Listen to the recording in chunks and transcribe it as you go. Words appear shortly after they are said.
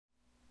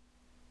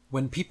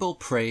When people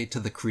pray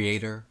to the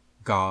Creator,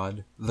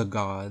 God, the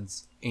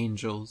gods,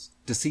 angels,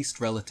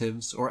 deceased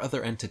relatives, or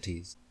other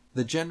entities,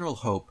 the general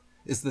hope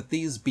is that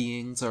these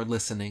beings are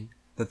listening,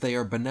 that they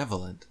are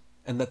benevolent,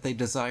 and that they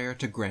desire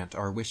to grant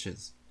our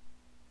wishes.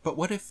 But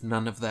what if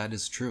none of that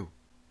is true?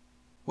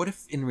 What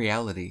if, in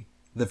reality,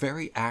 the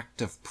very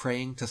act of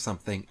praying to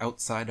something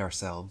outside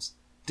ourselves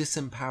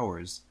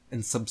disempowers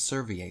and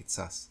subserviates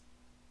us?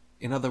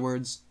 In other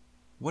words,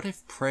 what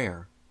if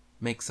prayer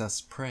makes us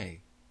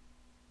pray?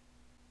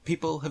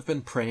 People have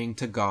been praying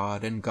to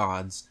God and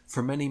gods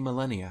for many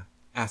millennia,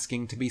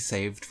 asking to be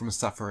saved from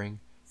suffering,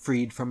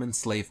 freed from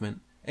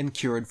enslavement, and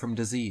cured from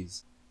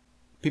disease.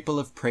 People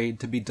have prayed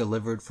to be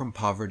delivered from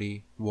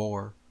poverty,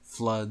 war,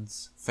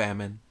 floods,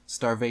 famine,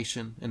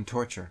 starvation, and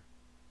torture.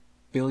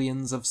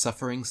 Billions of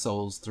suffering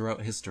souls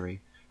throughout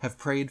history have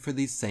prayed for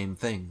these same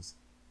things,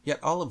 yet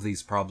all of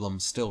these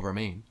problems still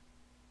remain.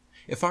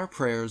 If our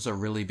prayers are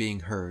really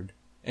being heard,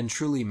 and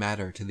truly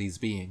matter to these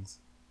beings,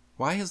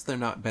 why has there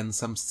not been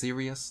some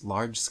serious,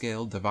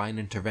 large-scale divine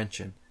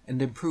intervention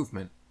and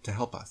improvement to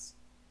help us?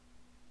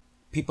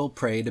 People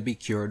pray to be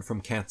cured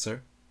from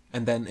cancer,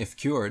 and then, if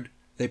cured,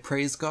 they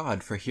praise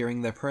God for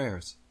hearing their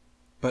prayers.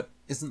 But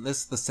isn't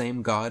this the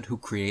same God who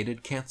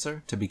created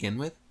cancer to begin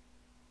with?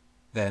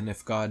 Then,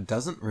 if God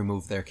doesn't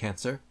remove their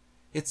cancer,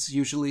 it's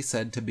usually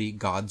said to be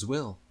God's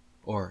will,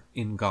 or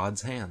in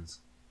God's hands.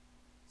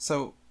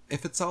 So,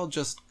 if it's all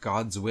just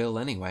God's will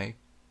anyway,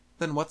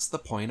 then what's the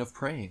point of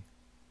praying?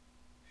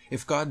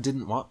 If God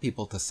didn't want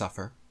people to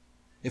suffer,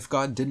 if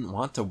God didn't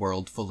want a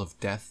world full of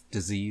death,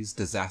 disease,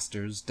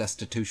 disasters,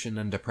 destitution,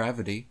 and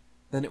depravity,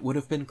 then it would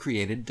have been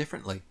created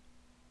differently.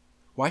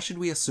 Why should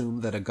we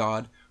assume that a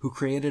God who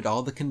created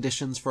all the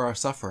conditions for our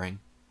suffering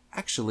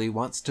actually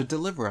wants to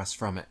deliver us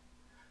from it,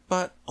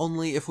 but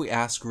only if we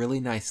ask really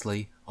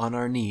nicely, on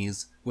our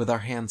knees, with our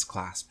hands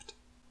clasped?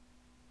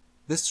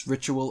 This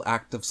ritual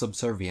act of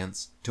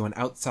subservience to an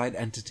outside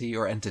entity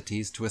or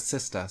entities to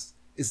assist us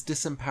is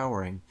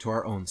disempowering to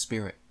our own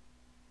spirit.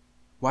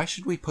 Why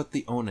should we put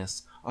the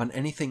onus on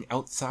anything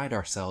outside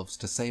ourselves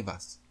to save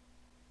us?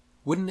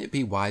 Wouldn't it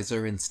be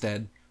wiser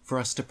instead for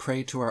us to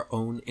pray to our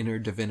own inner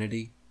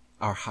divinity,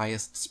 our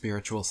highest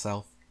spiritual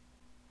self?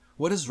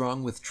 What is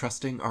wrong with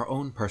trusting our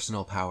own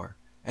personal power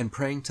and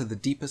praying to the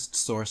deepest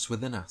source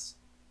within us?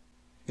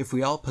 If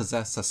we all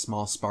possess a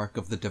small spark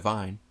of the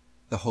divine,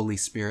 the Holy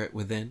Spirit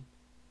within,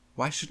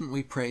 why shouldn't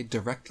we pray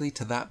directly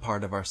to that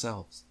part of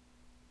ourselves?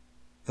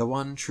 The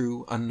one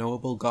true,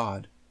 unknowable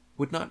God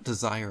would not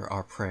desire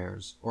our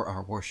prayers or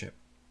our worship.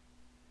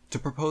 To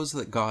propose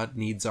that God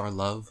needs our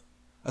love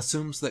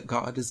assumes that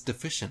God is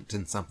deficient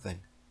in something.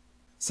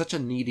 Such a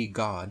needy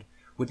God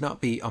would not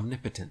be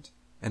omnipotent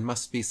and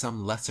must be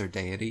some lesser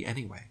deity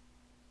anyway.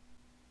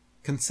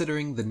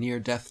 Considering the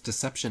near-death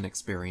deception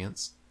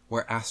experience,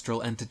 where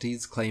astral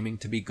entities claiming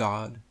to be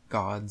God,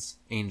 gods,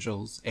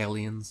 angels,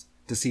 aliens,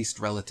 deceased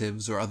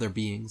relatives, or other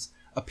beings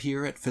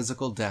appear at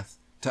physical death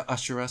to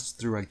usher us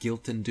through a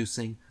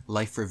guilt-inducing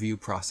life review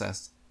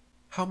process,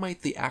 how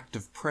might the act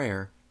of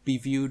prayer be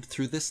viewed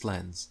through this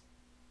lens?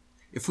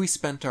 If we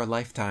spent our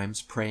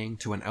lifetimes praying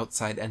to an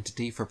outside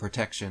entity for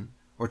protection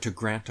or to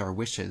grant our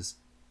wishes,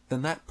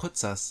 then that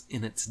puts us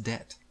in its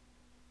debt.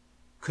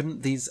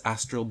 Couldn't these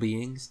astral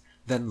beings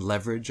then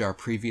leverage our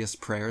previous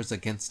prayers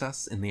against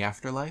us in the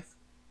afterlife?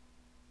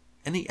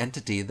 Any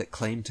entity that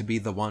claimed to be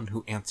the one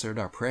who answered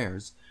our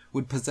prayers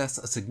would possess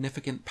a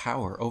significant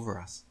power over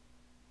us.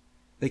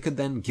 They could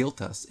then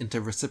guilt us into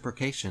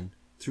reciprocation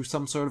through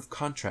some sort of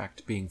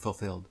contract being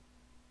fulfilled.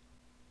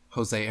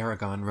 Jose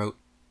Aragon wrote,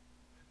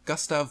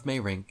 Gustav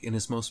Meyrink, in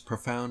his most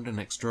profound and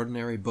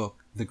extraordinary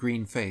book, The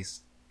Green Face,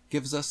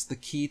 gives us the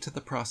key to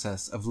the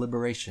process of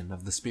liberation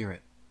of the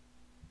spirit.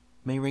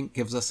 Meyrink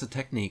gives us a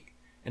technique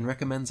and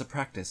recommends a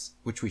practice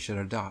which we should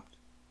adopt.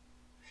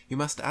 You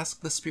must ask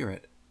the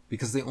spirit,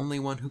 because the only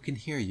one who can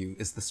hear you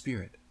is the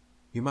spirit.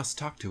 You must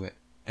talk to it,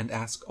 and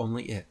ask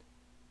only it.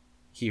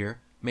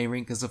 Here,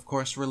 Meyrink is of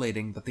course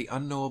relating that the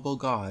unknowable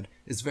God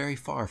is very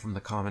far from the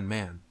common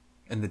man,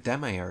 and the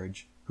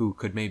demiurge, who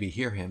could maybe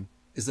hear him,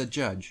 is a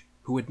judge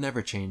who would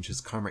never change his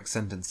karmic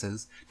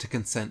sentences to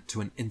consent to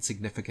an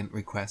insignificant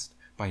request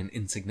by an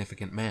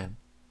insignificant man.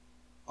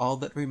 All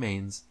that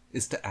remains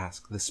is to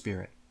ask the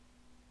spirit.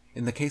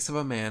 In the case of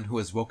a man who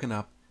has woken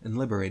up and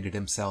liberated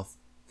himself,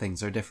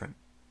 things are different.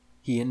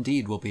 He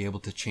indeed will be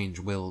able to change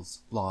wills,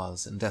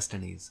 laws, and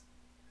destinies.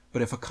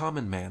 But if a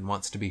common man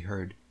wants to be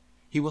heard,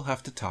 he will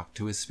have to talk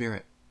to his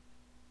spirit.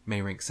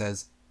 Meyrink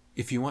says,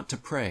 if you want to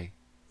pray,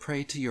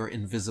 pray to your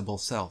invisible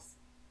self.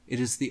 It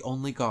is the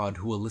only God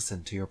who will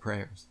listen to your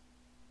prayers.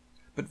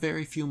 But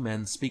very few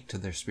men speak to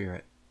their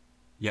spirit,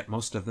 yet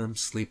most of them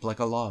sleep like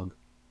a log.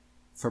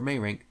 For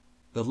Meyrink,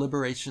 the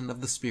liberation of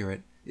the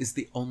spirit is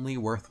the only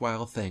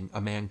worthwhile thing a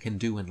man can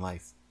do in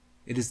life.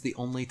 It is the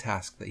only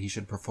task that he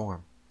should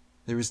perform.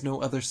 There is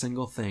no other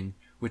single thing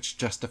which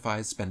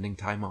justifies spending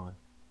time on.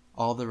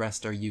 All the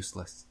rest are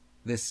useless.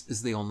 This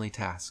is the only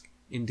task,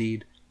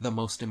 indeed the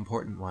most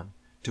important one,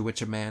 to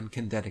which a man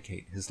can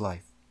dedicate his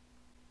life.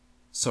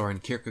 Soren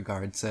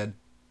Kierkegaard said,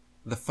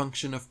 "The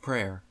function of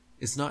prayer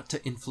is not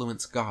to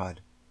influence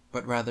God,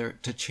 but rather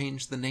to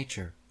change the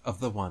nature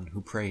of the one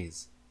who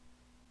prays.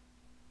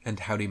 And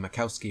Howdy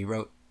Makowski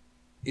wrote,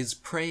 "Is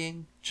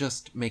praying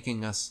just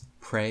making us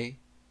pray,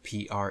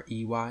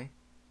 P-R-E-Y?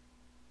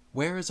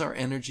 Where is our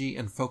energy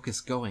and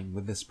focus going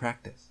with this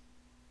practice?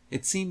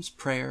 It seems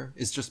prayer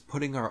is just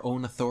putting our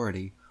own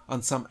authority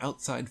on some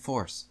outside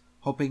force,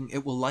 hoping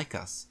it will like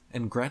us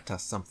and grant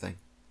us something,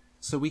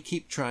 so we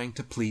keep trying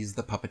to please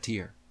the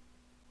puppeteer.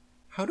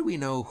 How do we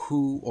know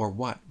who or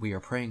what we are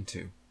praying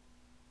to?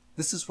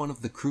 This is one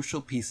of the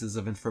crucial pieces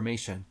of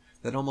information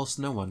that almost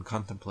no one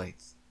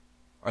contemplates.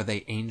 Are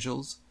they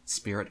angels,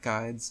 spirit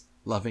guides,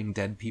 loving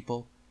dead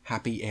people,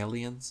 happy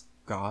aliens,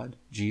 God,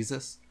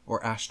 Jesus,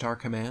 or Ashtar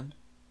Command?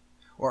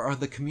 Or are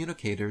the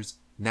communicators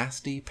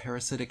nasty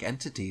parasitic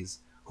entities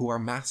who are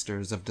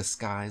masters of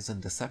disguise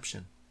and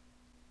deception?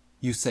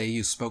 You say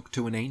you spoke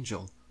to an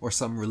angel or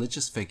some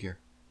religious figure,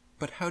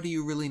 but how do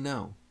you really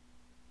know?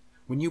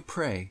 When you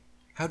pray,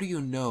 how do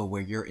you know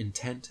where your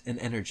intent and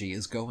energy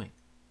is going?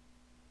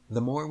 The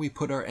more we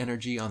put our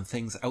energy on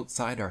things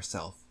outside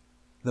ourselves,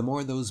 the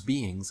more those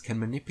beings can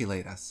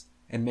manipulate us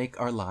and make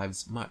our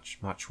lives much,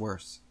 much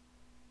worse.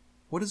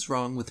 What is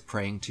wrong with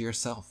praying to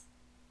yourself?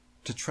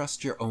 To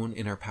trust your own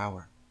inner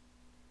power.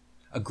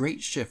 A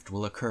great shift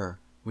will occur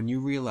when you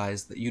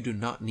realize that you do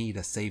not need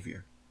a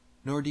savior,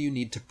 nor do you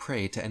need to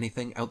pray to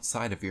anything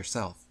outside of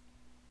yourself.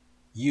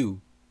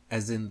 You,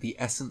 as in the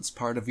essence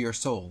part of your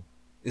soul,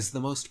 is the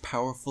most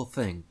powerful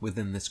thing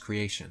within this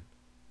creation.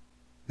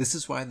 This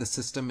is why the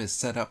system is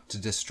set up to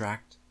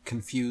distract,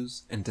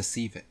 confuse, and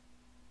deceive it.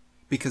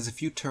 Because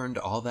if you turned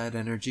all that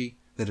energy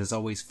that is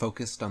always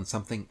focused on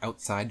something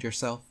outside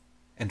yourself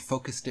and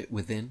focused it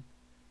within,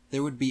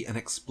 there would be an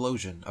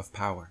explosion of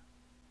power.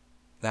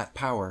 That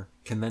power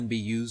can then be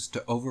used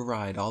to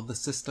override all the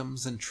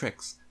systems and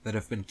tricks that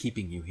have been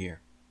keeping you here.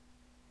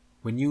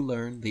 When you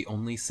learn the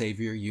only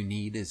savior you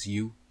need is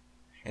you,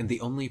 and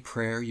the only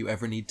prayer you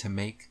ever need to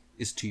make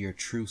is to your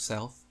true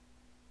self,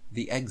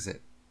 the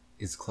exit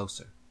is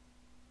closer.